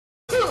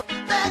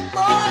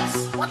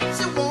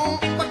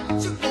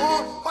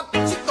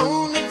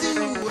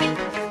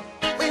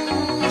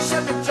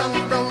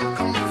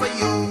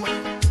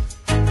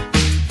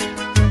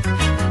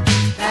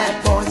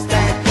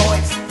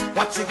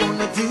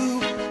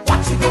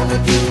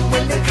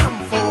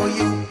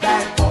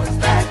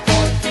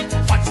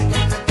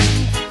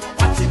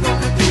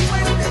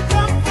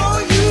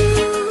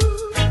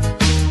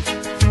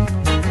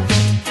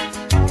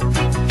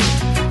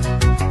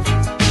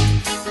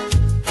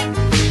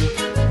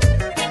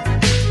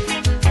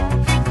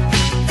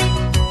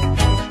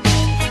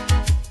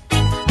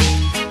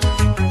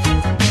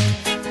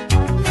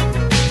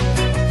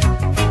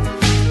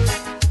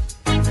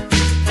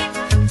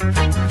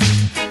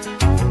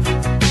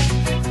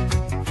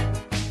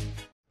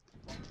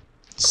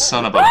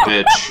Son of a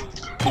bitch.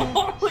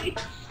 Holy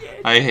shit.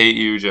 I hate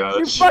you, Josh.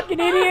 You fucking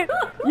idiot!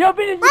 You're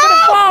gonna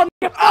fall!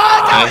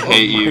 I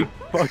hate you.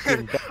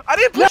 I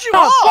didn't push you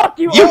off! Fuck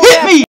you! You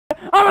hit me!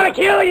 I'm gonna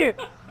kill you!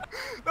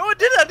 No, I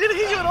didn't. I didn't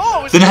hit you at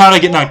all. Then how did I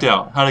get knocked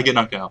out? How did I get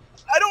knocked out?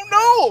 I don't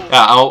know.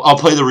 Yeah, I'll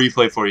play the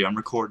replay for you. I'm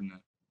recording it.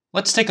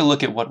 Let's take a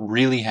look at what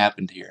really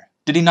happened here.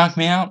 Did he knock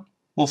me out?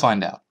 We'll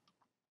find out.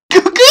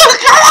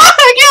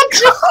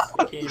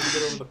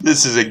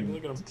 This is a...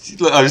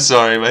 I'm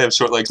sorry, I have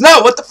short legs.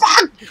 No, what the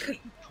fuck?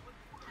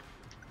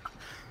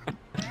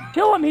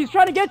 Kill him! He's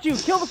trying to get you!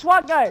 Kill the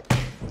SWAT guy!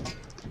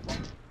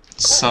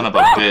 Son of a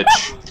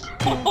bitch.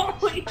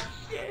 Holy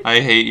shit! I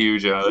hate you, You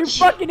Josh.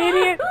 fucking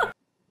idiot!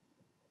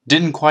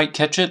 Didn't quite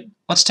catch it?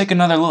 Let's take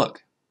another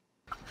look.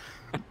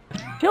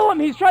 Kill him!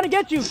 He's trying to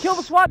get you! Kill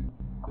the SWAT...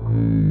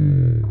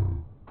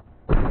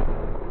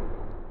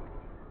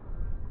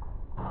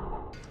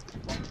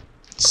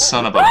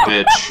 Son of a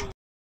bitch.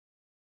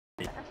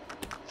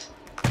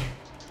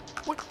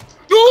 What?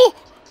 No!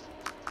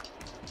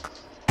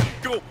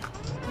 Go!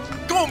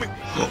 Go on me!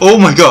 Oh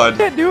my god.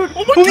 Shit, dude!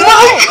 Oh my Oh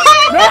god!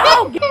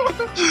 my god!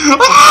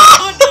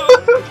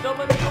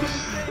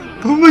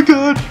 No! Oh my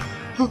god.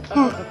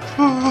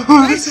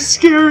 Oh, this is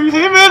scary.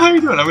 Hey man, how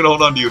you doing? I'm gonna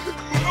hold on to you.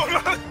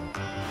 Yeah,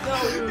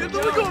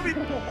 don't let go of me!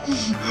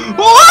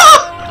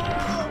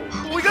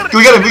 Oh, We gotta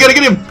we gotta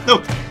get him.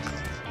 No.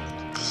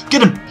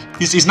 Get him.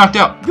 He's knocked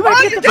out. You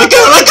gotta get the Let go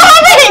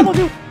of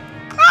me! dude!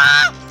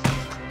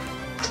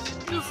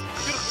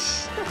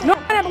 No,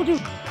 pineapple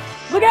juice!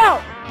 Look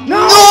out!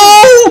 No!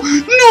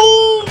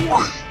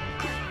 No!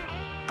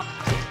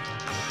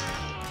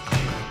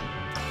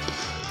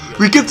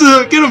 We get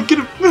him! Get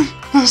him!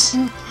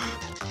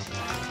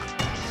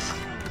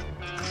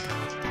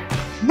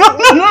 No!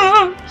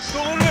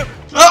 Don't let him!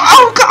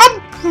 Oh god!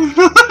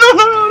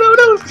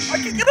 No! I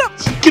can get up!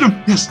 Get him!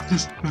 Yes!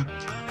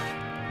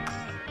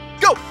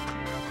 Go!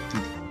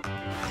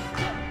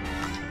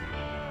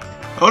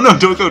 Oh no!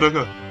 Don't go! Don't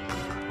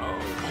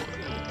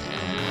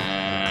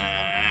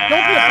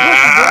be a pussy,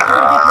 bitch! You're gonna get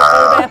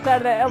your old ass out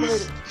of that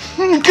elevator!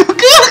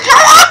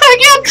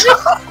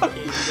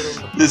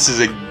 This is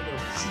a...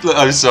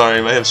 I'm sorry,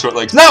 I have short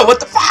legs. No! What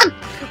the fuck?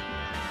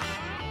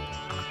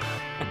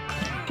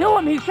 Kill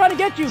him! He's trying to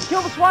get you!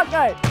 Kill the SWAT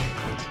guy!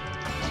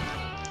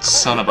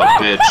 Son of a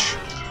bitch.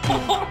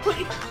 Holy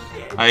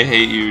shit! I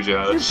hate you, You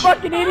Josh.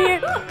 fucking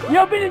idiot!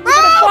 You're gonna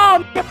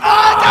fall!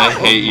 I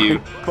hate you.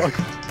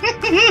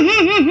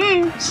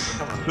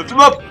 Lift him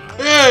up!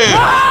 Hey!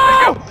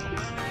 No!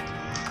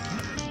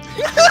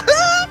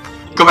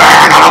 Come here,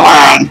 I gotta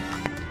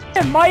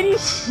win! Mighty!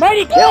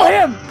 Mighty, kill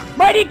him!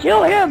 Mighty,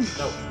 kill him!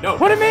 No.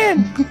 Put him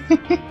in!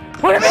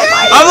 Put him in,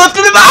 Mighty! I'm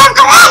lifting him up!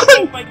 Come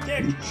on! My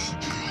dick.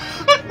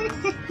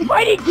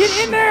 Mighty, get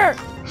in there!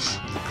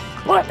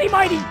 Pussy,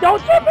 Mighty,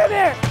 don't jump in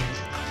there!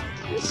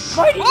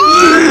 Mighty,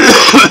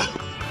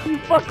 you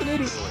fucking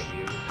idiot!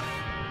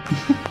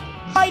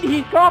 Mighty,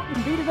 he's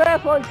coughing! Beat his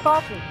ass while he's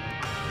coughing!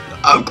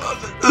 I'm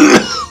coughing.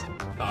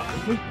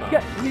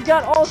 He's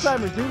got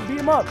Alzheimer's, dude. Beat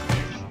him up!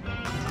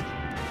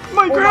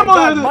 My Oh my grandma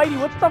god, had it. Mighty,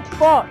 what the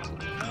fuck?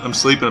 I'm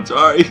sleeping, I'm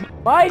sorry.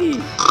 Mighty!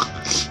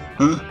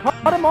 Huh?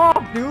 Cut him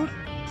off, dude!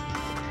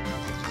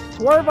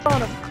 Swerve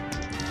on him!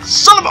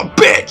 Son of a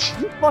bitch!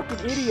 You fucking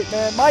idiot,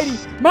 man! Mighty!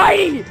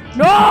 Mighty!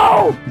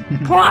 No!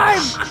 Climb!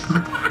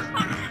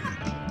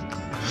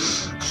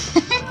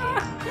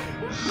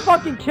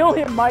 Fucking kill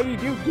him, Mighty,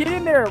 dude! Get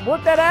in there!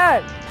 Whoop that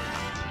ass!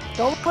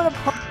 Don't let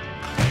him...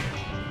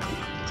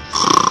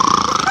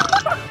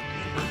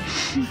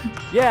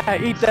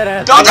 Yeah, eat that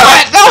ass! Don't do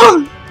it!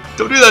 No!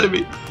 Don't do that to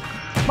me.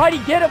 Mighty,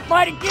 get him!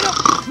 Mighty, get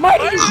him!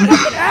 Mighty, you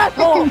fucking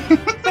asshole!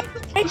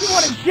 Make you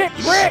want a shit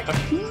trick!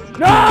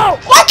 No!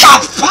 What the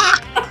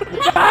fuck?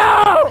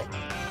 No!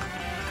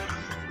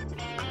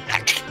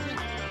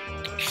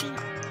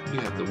 You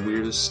have the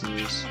weirdest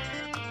sneeze.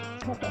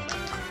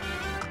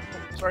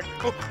 Sorry.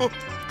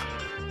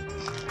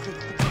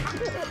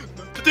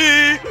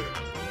 Today!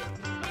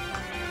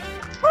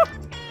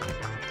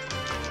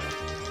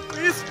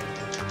 Please!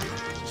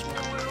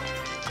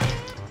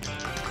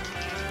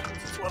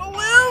 Just wanna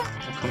live!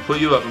 I'll come pull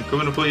you up. I'm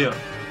coming to pull you up.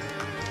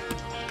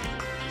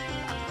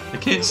 I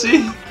can't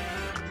see.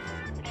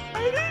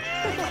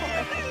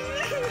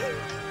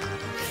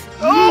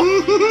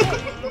 Oh!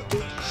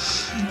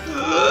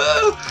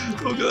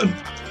 Oh god.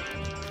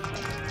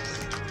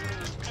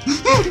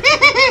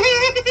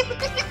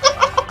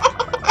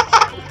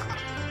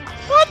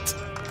 What?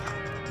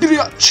 Give me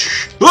a...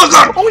 Oh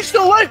god! Oh, he's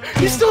still alive!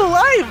 He's still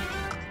alive!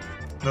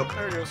 Nope.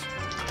 There he goes.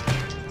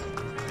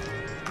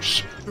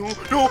 Shh. No,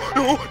 no,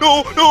 no,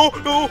 no, no,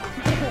 no!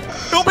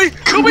 Help me!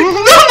 Help me! No,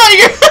 not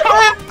you!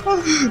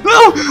 No!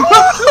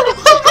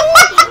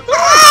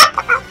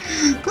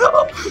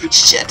 No!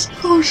 Shit!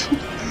 Oh shit!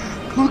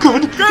 Oh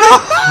god! No!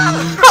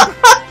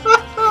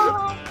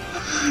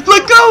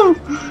 Let go!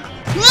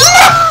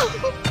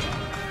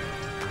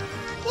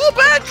 Oh,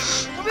 back!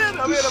 I'm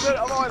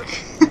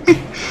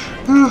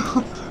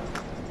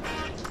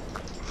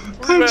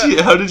in!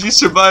 How did you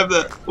survive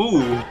that?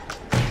 Ooh!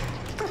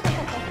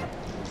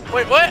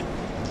 Wait, what?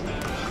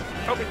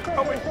 Help me!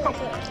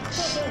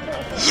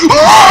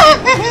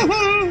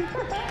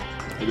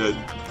 I died.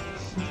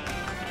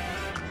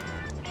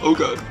 Oh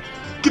god!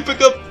 Get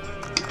back up!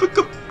 Get back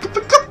up! Get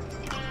back up!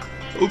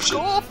 Oh shit!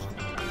 Go off!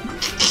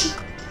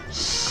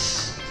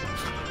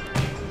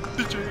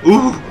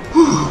 Ooh!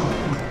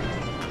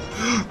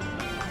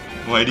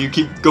 Why do you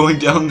keep going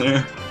down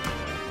there?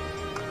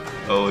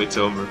 Oh, it's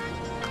over.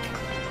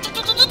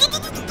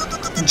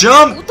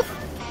 Jump!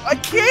 I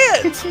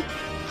can't!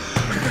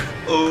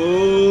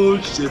 Oh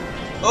shit!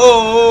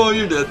 Oh,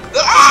 you're dead!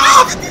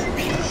 Ah!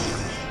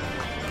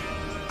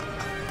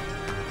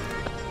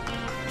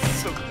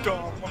 So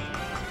dumb.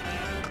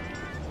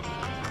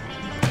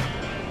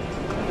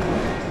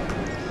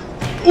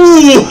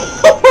 Ooh!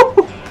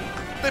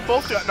 They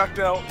both got knocked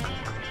out.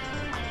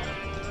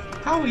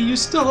 How are you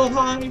still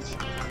alive?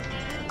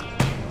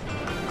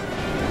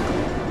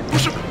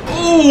 Push him!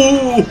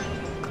 Oh!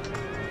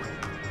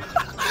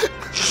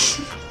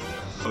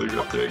 Oh,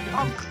 you're up there again.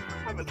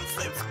 I'm in the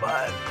same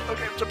spot.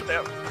 Okay, I'm jumping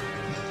down.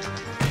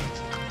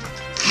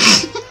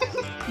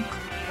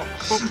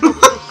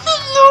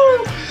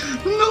 No!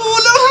 No!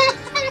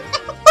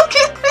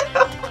 Okay.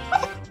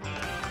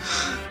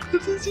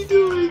 What is he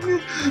doing?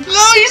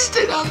 No, you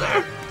stay down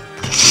there.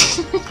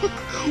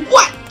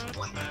 What?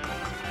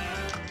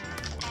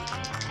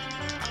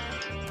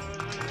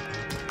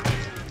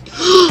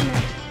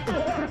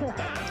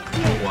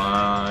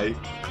 Why?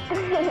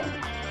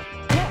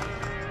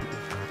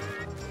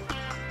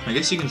 I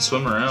guess you can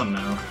swim around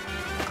now.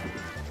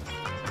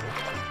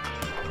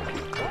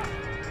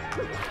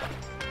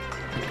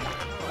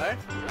 What?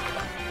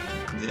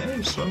 Yeah,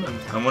 you're swimming.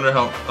 I wonder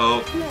how.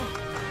 Oh.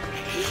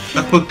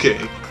 Okay.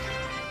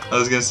 I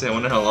was gonna say, I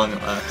wonder how long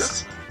it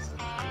lasts.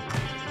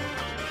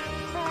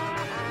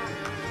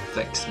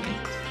 Sex me.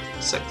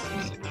 Sex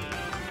me.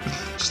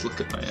 Just look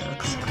at my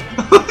ass.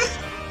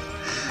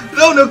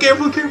 No,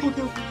 careful.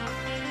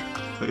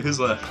 Wait, who's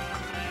left?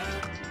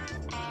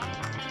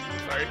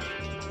 Sorry.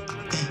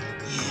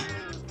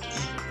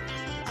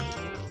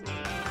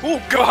 Oh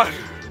god!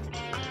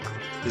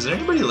 Is there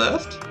anybody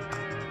left?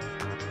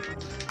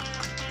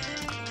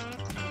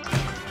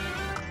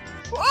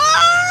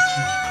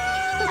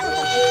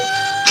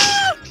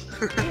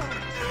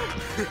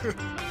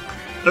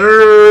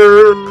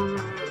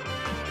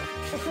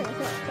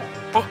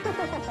 Oh,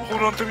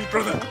 hold on to me,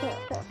 brother.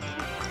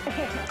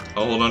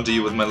 I'll hold on to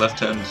you with my left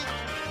hand.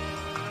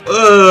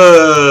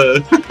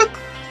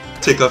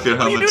 Take off your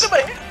What are you helmet. doing to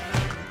my hand?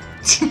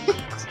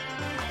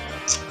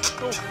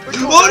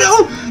 Oh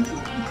no!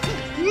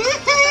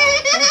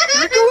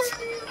 Here it goes!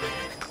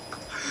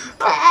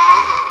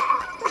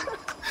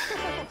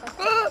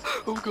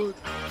 Oh god.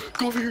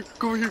 Go over here,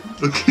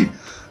 Okay.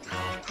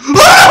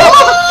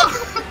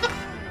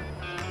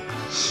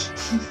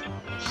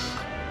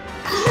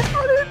 I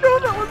didn't know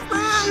that was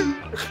there!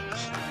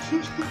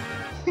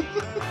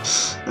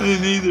 I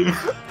didn't either.